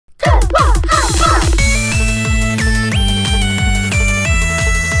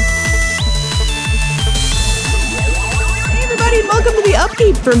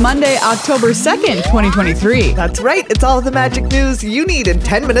Upkeep for Monday, October 2nd, 2023. That's right, it's all the magic news you need in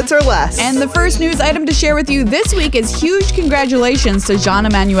 10 minutes or less. And the first news item to share with you this week is huge congratulations to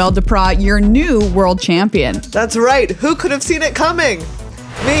Jean-Emmanuel Duprat, your new world champion. That's right, who could have seen it coming?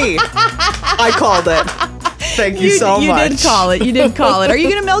 Me. I called it. Thank you so much. You did call it. You did call it. Are you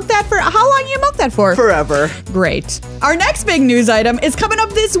going to milk that for, how long are you milk that for? Forever. Great. Our next big news item is coming up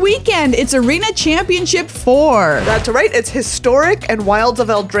this weekend. It's Arena Championship 4. That's right. It's historic and Wilds of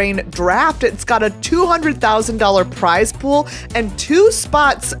Eldraine draft. It's got a $200,000 prize pool and 2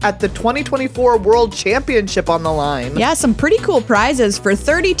 spots at the 2024 World Championship on the line. Yeah, some pretty cool prizes for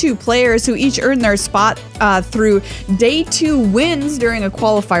 32 players who each earn their spot through day 2 wins during a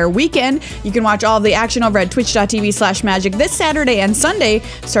qualifier weekend. You can watch all of the action over at twitch.tv/magic this Saturday and Sunday,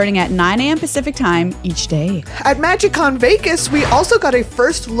 starting at 9 a.m. Pacific time each day. At MagicCon Vegas, we also got a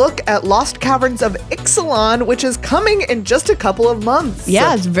first look at Lost Caverns of Ixalan, which is coming in just a couple of months.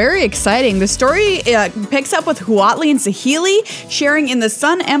 Yeah, it's very exciting. The story picks up with Huatli and Saheeli sharing in the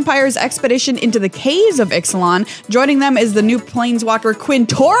Sun Empire's expedition into the caves of Ixalan. Joining them is the new planeswalker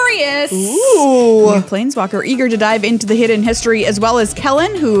Quintorius. Ooh. New planeswalker eager to dive into the hidden history, as well as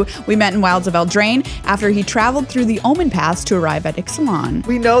Kellen, who we met in Wilds of Eldraine after he traveled through the Omen Pass to arrive at Ixalan.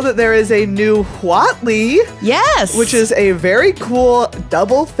 We know that there is a new Huatli. Yes! Which is a very cool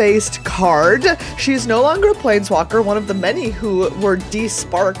double-faced card. She's no longer a planeswalker, one of the many who were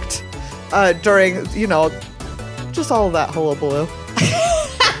de-sparked during, you know, just all of that hullabaloo.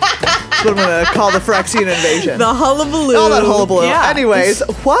 That's what I'm going to call the Phyrexian invasion. The hullabaloo. All that hullabaloo. Yeah. Anyways,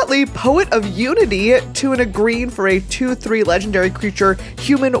 Huatli, Poet of Unity, 2 and a green for a 2/3 legendary creature,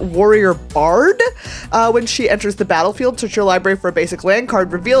 human warrior bard. When she enters the battlefield, search your library for a basic land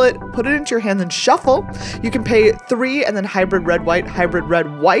card, reveal it, put it into your hand, then shuffle. You can pay 3 and then hybrid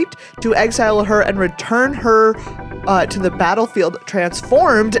red-white to exile her and return her to the battlefield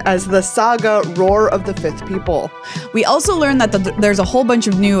transformed as the saga Roar of the Fifth People. We also learned that there's a whole bunch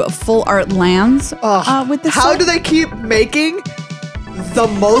of new full art lands with this. How do they keep making the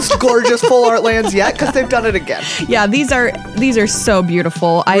most gorgeous full art lands yet? Because they've done it again. Yeah, these are so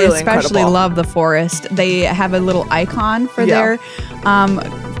beautiful. Really I especially incredible. love the forest. They have a little icon for their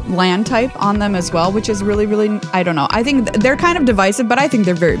land type on them as well, which is really, really, I don't know. I think they're kind of divisive, but I think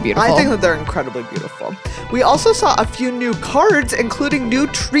they're very beautiful. I think that they're incredibly beautiful. We also saw a few new cards, including new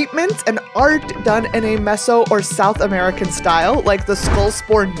treatments and art done in a Meso or South American style, like the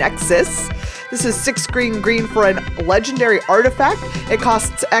Skullspore Nexus. This is 6 green for a legendary artifact. It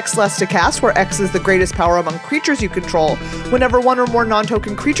costs X less to cast, where X is the greatest power among creatures you control. Whenever 1 or more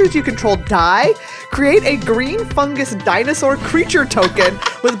non-token creatures you control die, create a green fungus dinosaur creature token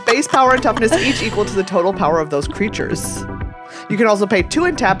with base power and toughness each equal to the total power of those creatures. You can also pay 2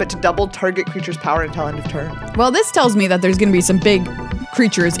 and tap it to double target creature's power until end of turn. Well, this tells me that there's going to be some big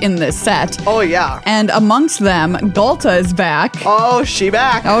creatures in this set. Oh, yeah. And amongst them, Ghalta is back. Oh, she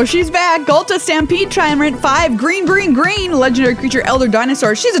back. Oh, she's back. Ghalta Stampede Tyrant 5, green, legendary creature, Elder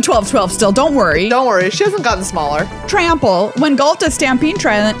Dinosaur. She's a 12/12 still, don't worry. Don't worry, she hasn't gotten smaller. Trample. When Ghalta Stampede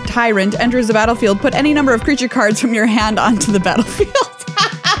Tyrant enters the battlefield, put any number of creature cards from your hand onto the battlefield.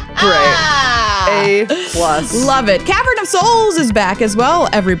 Great. A+. Love it. Cavern of Souls is back as well,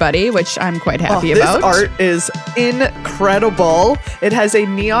 everybody, which I'm quite happy about. This art is incredible. It has a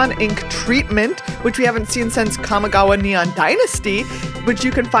neon ink treatment, which we haven't seen since Kamigawa Neon Dynasty, which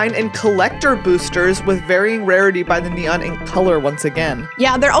you can find in collector boosters with varying rarity by the neon ink color once again.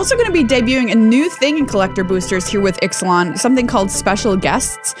 Yeah, they're also going to be debuting a new thing in collector boosters here with Ixalan, something called Special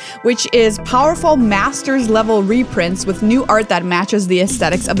Guests, which is powerful Masters level reprints with new art that matches the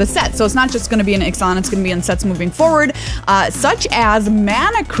aesthetics of the set. So it's not just going to be in Ixalan, it's going to be in sets moving forward, such as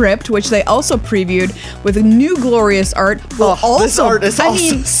Mana Crypt, which they also previewed with new glorious art. This art is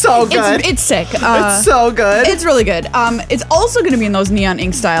so good. It's sick. It's so good. It's really good. It's also going to be in those neon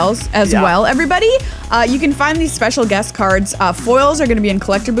ink styles as well, everybody. You can find these special guest cards. Foils are going to be in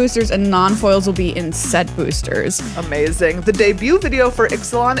collector boosters and non-foils will be in set boosters. Amazing. The debut video for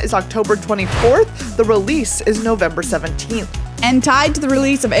Ixalan is October 24th. The release is November 17th. And tied to the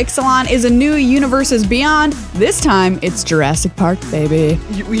release of Ixalan is a new Universes Beyond. This time, it's Jurassic Park, baby.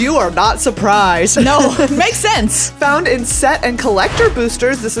 You are not surprised. No, it makes sense. Found in set and collector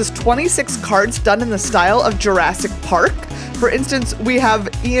boosters, this is 26 cards done in the style of Jurassic Park. For instance, we have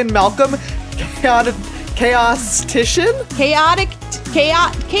Ian Malcolm, Chaotician?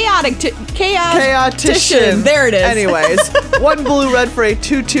 Chaotician. There it is. Anyways, 1 blue-red for a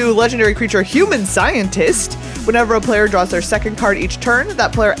 2/2 legendary creature, Human Scientist. Whenever a player draws their second card each turn,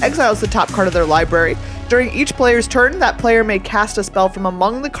 that player exiles the top card of their library. During each player's turn, that player may cast a spell from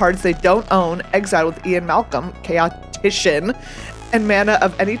among the cards they don't own, exiled with Ian Malcolm, Chaotician. and mana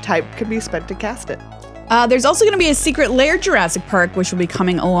of any type can be spent to cast it. There's also going to be a Secret Lair Jurassic Park, which will be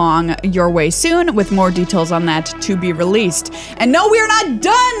coming along your way soon, with more details on that to be released. And no, we are not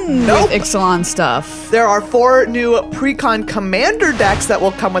done with Ixalan stuff. There are 4 new Precon Commander decks that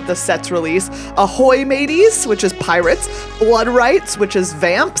will come with the set's release. Ahoy Mateys, which is Pirates, Blood Rights, which is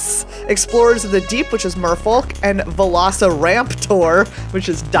Vamps, Explorers of the Deep, which is Merfolk, and Velociraptor, which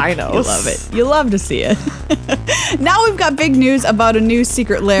is Dinos. You love it. You love to see it. Now we've got big news about a new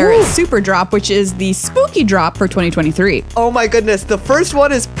Secret Lair Super Drop, which is the Spooky Drop for 2023. Oh my goodness. The first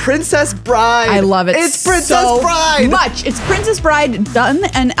one is Princess Bride. I love it. It's Princess Bride. Much. It's Princess Bride done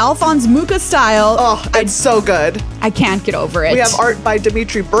in Alphonse Mucha style. Oh, it's so good. I can't get over it. We have art by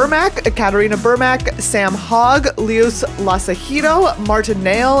Dimitri Burmak, Katarina Burmak, Sam Hogg, Leos Lasahito, Martin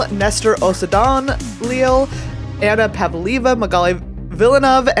Nail, Nestor Osadon, Leo, Anna Pavleva, Magali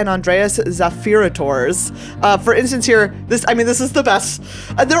Villeneuve, and Andreas Zafirators. For instance here, this is the best.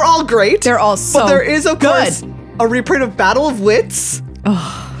 They're all great. They're all so But there is, of good. course, a reprint of Battle of Wits.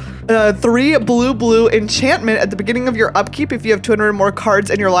 3 blue enchantment at the beginning of your upkeep. If you have 200 or more cards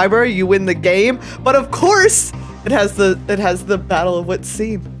in your library, you win the game. But of course, it has the Battle of Wits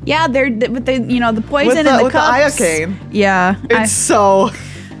scene. Yeah, with the poison and the with cups. the Iocane. Yeah, It's so good.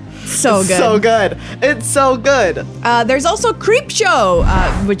 So good. It's so good. There's also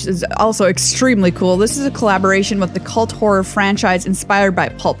Creepshow, which is also extremely cool. This is a collaboration with the cult horror franchise inspired by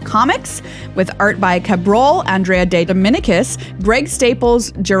pulp comics, with art by Cabral, Andrea De Dominicus, Greg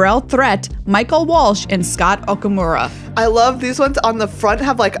Staples, Jarrell Threat, Michael Walsh, and Scott Okamura. I love these ones. On the front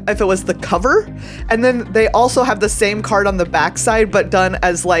have like if it was the cover, and then they also have the same card on the back side, but done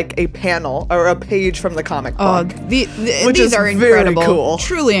as like a panel or a page from the comic book. These are incredible. Very cool.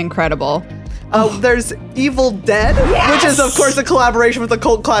 Truly incredible. There's Evil Dead, Yes! which is of course a collaboration with the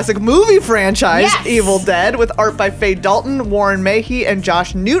cult classic movie franchise, Yes! Evil Dead, with art by Faye Dalton, Warren Mahey, and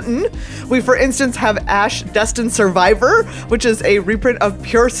Josh Newton. We, for instance, have Ash Destined Survivor, which is a reprint of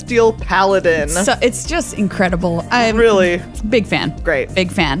Pure Steel Paladin. So it's just incredible. I'm Really? big fan. Great. Big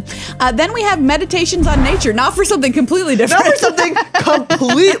fan. Then we have Meditations on Nature, not for something completely different. Now for something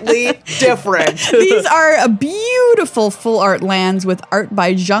completely different. These are beautiful full art lands with art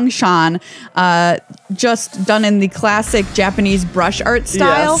by Zhang Shan, just done in the classic Japanese brush art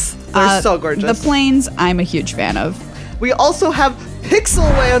style. Yes, they're so gorgeous. The plains, I'm a huge fan of. We also have Pixel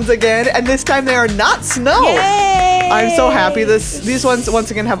Lands again, and this time they are not snow. Yay! I'm so happy. These ones once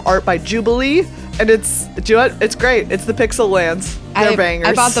again have art by Jubilee, and it's great. It's the Pixel Lands. They're bangers.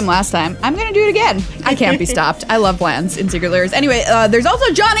 I bought them last time. I'm gonna do it again. I can't be stopped. I love lands in Secret Lairs. Anyway, there's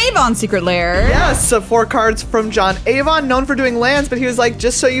also John Avon Secret Lair. Yes, 4 cards from John Avon, known for doing lands, but he was like,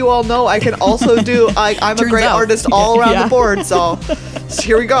 just so you all know, I can also do. I'm a great artist all around the board. So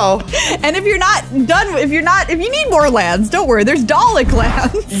here we go. And if you're not done, if you need more lands, don't worry. There's Dalek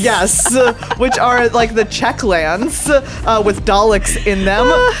lands. Yes, which are like the Czech lands with Daleks in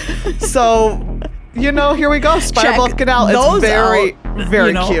them. So. Here we go. Spire Bluff Canal. It's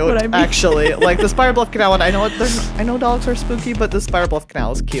very cute, actually. Like the Spire Bluff Canal one, I know Daleks are spooky, but the Spire Bluff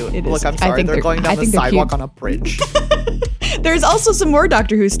Canal is cute. Look, I'm sorry, they're going down the sidewalk on a bridge. There's also some more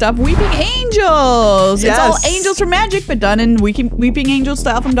Doctor Who stuff. Weeping Angels. Yes. It's all angels from Magic, but done in Weeping Angel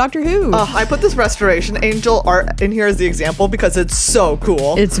style from Doctor Who. I put this Restoration Angel art in here as the example because it's so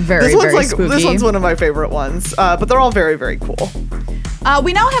cool. It's very spooky. This one's one of my favorite ones, but they're all very, very cool.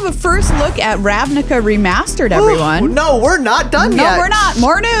 We now have a first look at Ravnica Remastered, everyone. No, we're not done yet. No, we're not.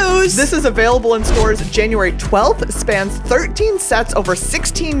 More news. This is available in stores January 12th. Spans 13 sets over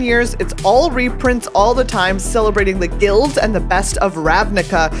 16 years. It's all reprints all the time, celebrating the guilds and the best of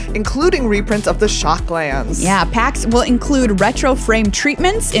Ravnica, including reprints of the Shocklands. Yeah, packs will include retro frame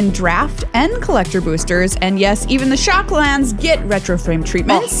treatments in draft and collector boosters. And yes, even the Shocklands get retro frame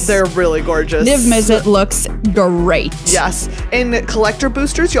treatments. Oh, they're really gorgeous. Niv Mizzet looks great. Yes. In collector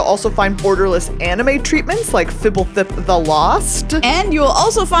boosters, you'll also find borderless anime treatments like Fibblethip the Lost. And you'll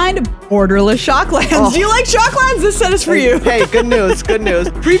also find borderless Shocklands. Do you like Shocklands? This set is for you. Hey, good news, good news.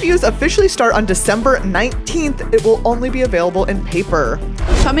 Previews officially start on December 19th. It will only be available in paper.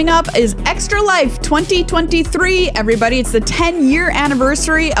 Coming up is Extra Life 2023. Everybody, it's the 10-year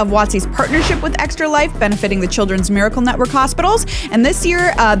anniversary of WotC's partnership with Extra Life, benefiting the Children's Miracle Network hospitals. And this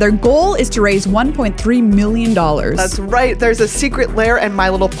year, their goal is to raise $1.3 million. That's right. There's a Secret Lair and My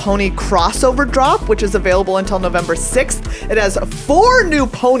Little Pony crossover drop, which is available until November 6th. It has 4 new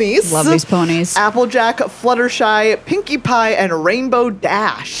ponies. Love these ponies. Applejack, Fluttershy, Pinkie Pie, and Rainbow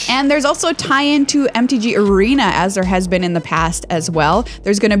Dash. And there's also a tie-in to MTG Arena, as there has been in the past as well.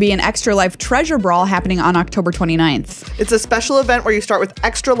 There's going to be an Extra Life Treasure Brawl happening on October 29th. It's a special event where you start with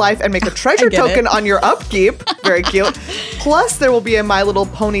Extra Life and make a treasure token on your Upkeep. Very cute. Plus, there will be a My Little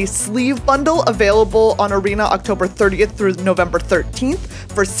Pony sleeve bundle available on Arena October 30th through November 13th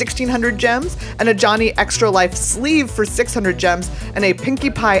for 1,600 gems, and a Johnny Extra Life sleeve for 600 gems, and a Pinkie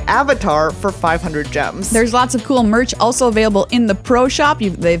Pie avatar for 500 gems. There's lots of cool merch also available in the Pro Shop.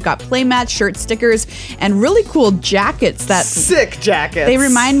 They've got playmats, shirts, stickers, and really cool jackets. Sick jackets. They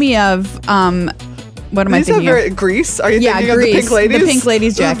remind me of what am I thinking of? Grease? Are you thinking Grease. of the Pink Ladies? The Pink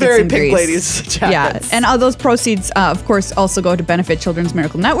Ladies jackets. Very in Pink Grease. Ladies jackets. Yeah, and all those proceeds, of course, also go to benefit Children's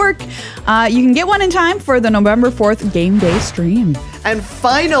Miracle Network. You can get one in time for the November 4th game day stream. And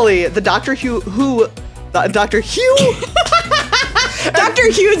finally, the Doctor Hugh. Doctor Hugh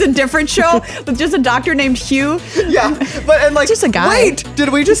is a different show with just a doctor named Hugh. Yeah, and like just a guy. Wait,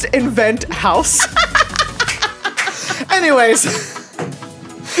 did we just invent House? Anyways.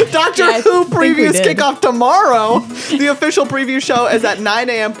 Doctor Who previews kick off tomorrow. The official preview show is at 9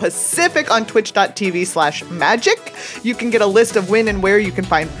 a.m. Pacific on twitch.tv/magic. You can get a list of when and where you can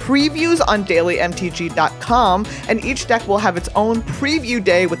find previews on dailymtg.com, and each deck will have its own preview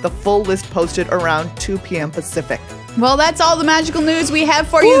day with the full list posted around 2 p.m. Pacific. Well, that's all the magical news we have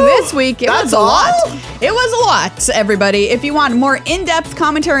for you this week. It was a lot. It was a lot, everybody. If you want more in-depth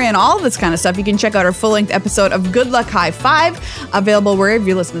commentary on all this kind of stuff, you can check out our full-length episode of Good Luck High Five, available wherever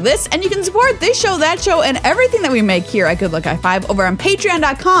you listen to this. And you can support this show, that show, and everything that we make here at Good Luck High Five over on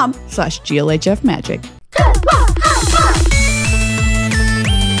patreon.com/GLHFMagic.